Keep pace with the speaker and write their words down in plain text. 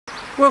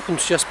Welcome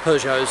to Just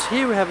Peugeots.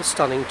 Here we have a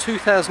stunning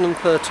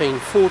 2013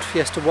 Ford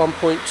Fiesta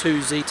 1.2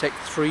 Zetec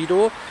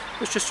 3-door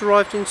that's just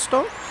arrived in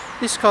stock.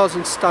 This car's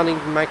in stunning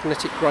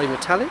magnetic grey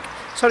metallic.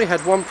 It's only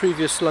had one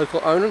previous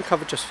local owner and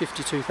covered just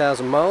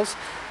 52,000 miles,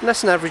 and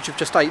that's an average of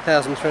just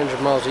 8,300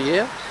 miles a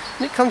year.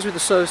 And it comes with a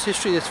service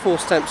history. There's 4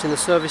 stamps in the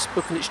service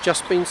book and it's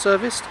just been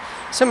serviced.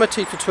 It's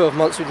M.O.T for 12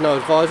 months with no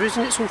advisories,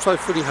 and it's also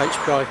fully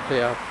HPI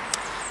clear.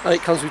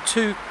 It comes with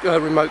 2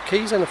 remote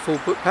keys and a full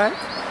book pack.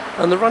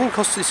 And the running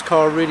costs of this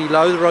car are really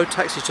low. The road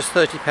tax is just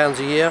 £30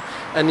 a year,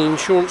 and the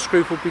insurance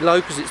group will be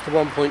low because it's the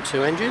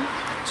 1.2 engine,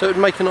 so it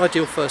would make an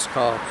ideal first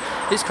car.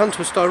 It's come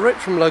to us direct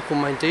from local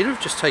main dealer. We've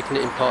just taken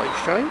it in part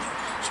exchange.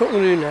 So what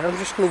I'm going to do now, I'm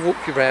just going to walk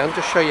you around,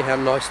 just show you how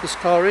nice this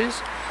car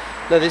is.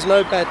 Now, there's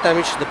no bad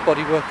damage to the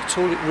bodywork at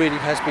all. It really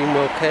has been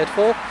well cared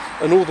for,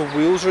 and all the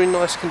wheels are in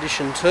nice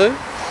condition too.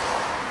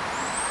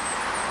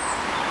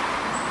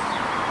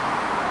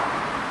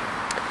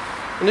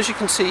 And as you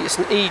can see, it's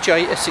an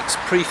EJ Essex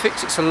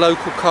prefix. It's a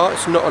local car,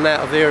 it's not an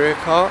out of area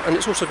car, and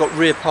it's also got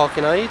rear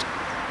parking aid.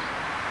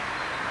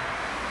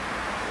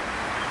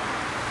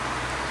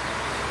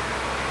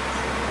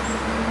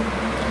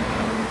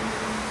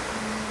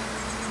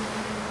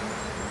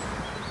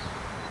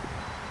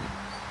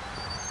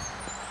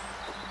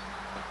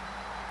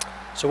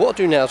 So what I'll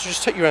do now is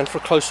just take you around for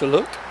a closer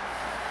look.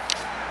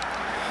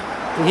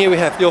 And here we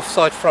have the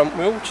offside front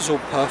wheel, which is all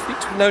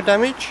perfect with no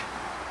damage.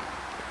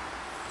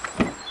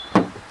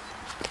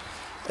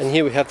 And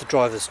here we have the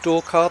driver's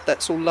door card,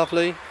 that's all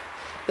lovely.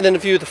 And then a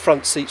view of the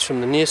front seats from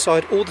the near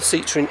side. All the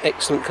seats are in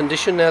excellent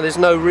condition. Now, there's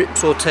no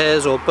rips or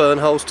tears or burn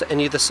holes to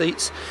any of the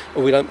seats,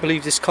 and we don't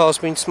believe this car's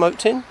been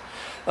smoked in.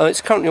 It's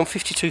currently on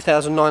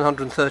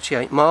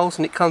 52,938 miles,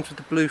 and it comes with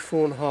the blue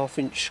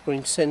 4.5-inch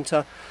screen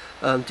centre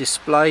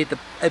display, the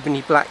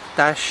ebony black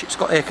dash. It's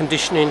got air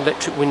conditioning,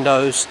 electric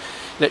windows,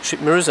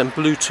 electric mirrors and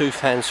Bluetooth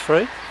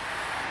hands-free.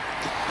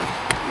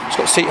 It's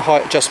got seat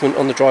height adjustment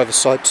on the driver's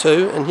side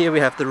too, and here we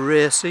have the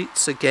rear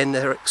seats. Again,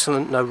 they're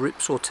excellent, no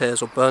rips or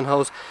tears or burn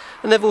holes,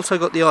 and they've also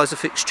got the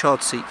ISOFIX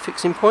child seat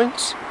fixing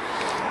points.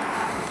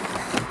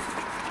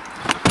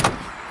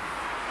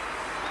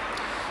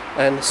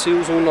 And the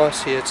seal's all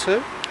nice here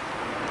too.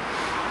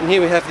 And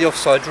here we have the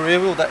offside rear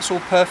wheel, that's all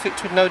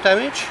perfect with no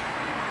damage.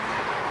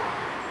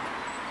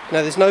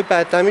 Now, there's no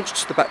bad damage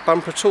to the back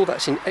bumper at all,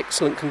 that's in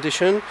excellent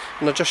condition,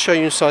 and I'll just show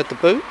you inside the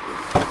boot.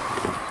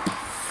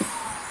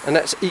 And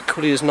that's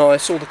equally as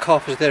nice. All the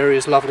carpet there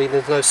is lovely,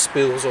 there's no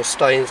spills or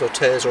stains or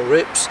tears or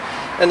rips,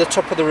 and the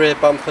top of the rear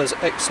bumper is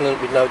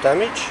excellent with no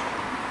damage,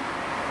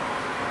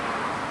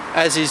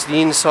 as is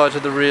the inside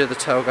of the rear of the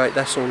tailgate.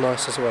 That's all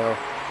nice as well.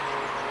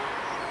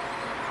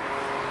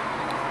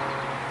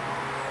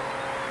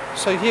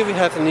 So here we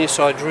have the near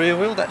side rear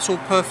wheel, that's all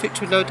perfect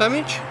with no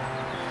damage,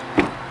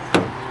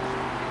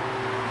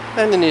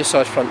 and the near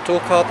side front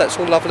door card, that's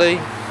all lovely.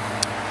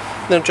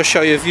 Then I'll just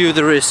show you a view of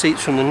the rear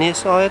seats from the near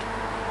side.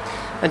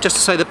 And just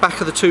to say, the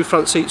back of the 2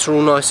 front seats are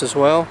all nice as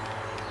well.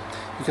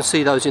 You can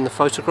see those in the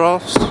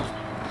photographs.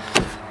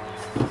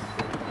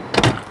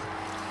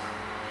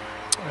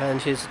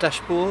 And here's the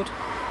dashboard.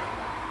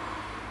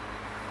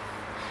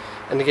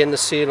 And again, the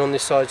seal on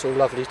this side is all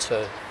lovely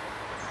too.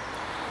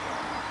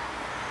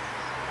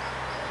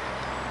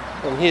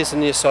 And here's the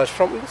near side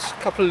front wheels.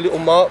 A couple of little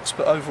marks,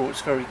 but overall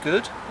it's very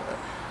good.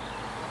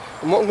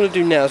 And what I'm going to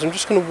do now is I'm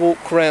just going to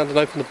walk around and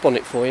open the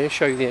bonnet for you,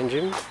 show you the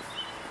engine.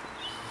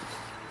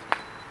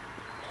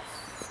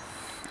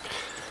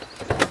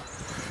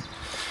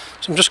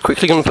 So I'm just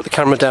quickly going to put the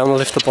camera down and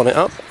lift the bonnet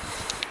up.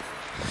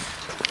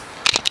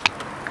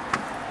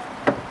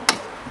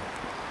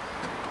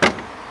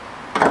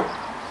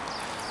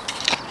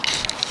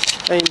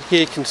 And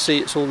here you can see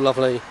it's all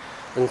lovely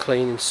and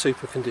clean, in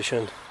super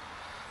condition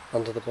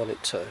under the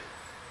bonnet too.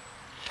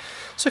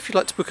 So if you'd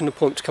like to book an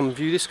appointment to come and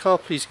view this car,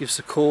 please give us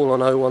a call on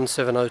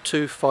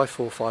 01702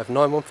 545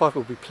 915.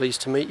 We'll be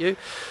pleased to meet you.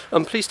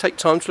 Please take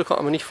time to look at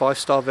our many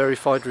 5-star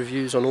verified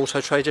reviews on Auto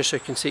Trader so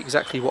you can see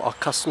exactly what our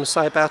customers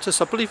say about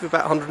us. I believe we're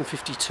about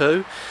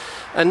 152,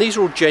 and these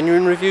are all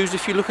genuine reviews.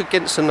 If you look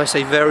against them, they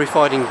say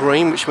verified in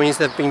green, which means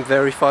they've been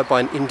verified by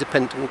an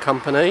independent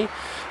company.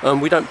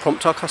 We don't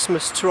prompt our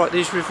customers to write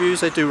these reviews,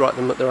 they do write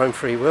them at their own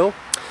free will.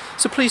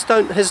 So please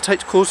don't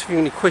hesitate to call us if you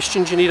have any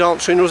questions you need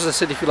answering, or as I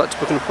said, if you'd like to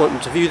book an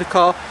appointment to view the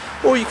car,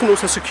 or you can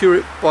also secure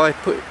it by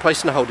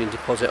placing a holding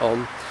deposit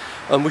on.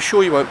 We're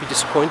sure you won't be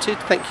disappointed.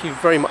 Thank you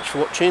very much for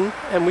watching,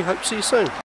 and we hope to see you soon.